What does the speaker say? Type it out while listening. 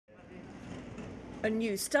A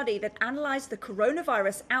new study that analysed the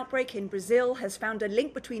coronavirus outbreak in Brazil has found a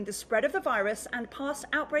link between the spread of the virus and past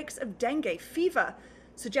outbreaks of dengue fever,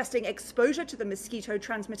 suggesting exposure to the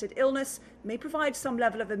mosquito-transmitted illness may provide some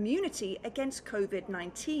level of immunity against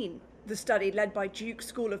COVID-19. The study, led by Duke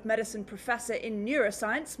School of Medicine professor in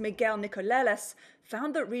neuroscience Miguel Nicoleles,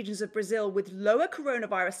 found that regions of Brazil with lower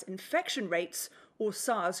coronavirus infection rates, or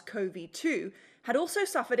SARS-CoV-2, had also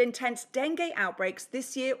suffered intense dengue outbreaks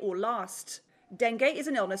this year or last. Dengue is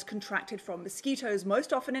an illness contracted from mosquitoes,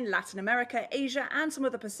 most often in Latin America, Asia, and some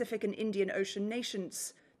of the Pacific and Indian Ocean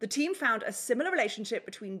nations. The team found a similar relationship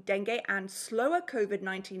between dengue and slower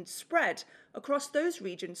COVID-19 spread across those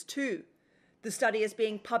regions too. The study is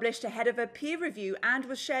being published ahead of a peer review and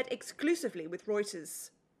was shared exclusively with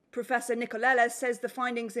Reuters. Professor Nicoleles says the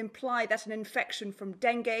findings imply that an infection from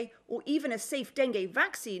dengue, or even a safe dengue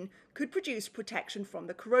vaccine, could produce protection from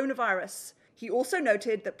the coronavirus. He also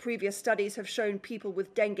noted that previous studies have shown people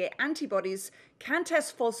with dengue antibodies can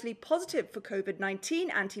test falsely positive for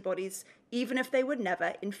COVID-19 antibodies, even if they were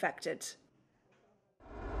never infected.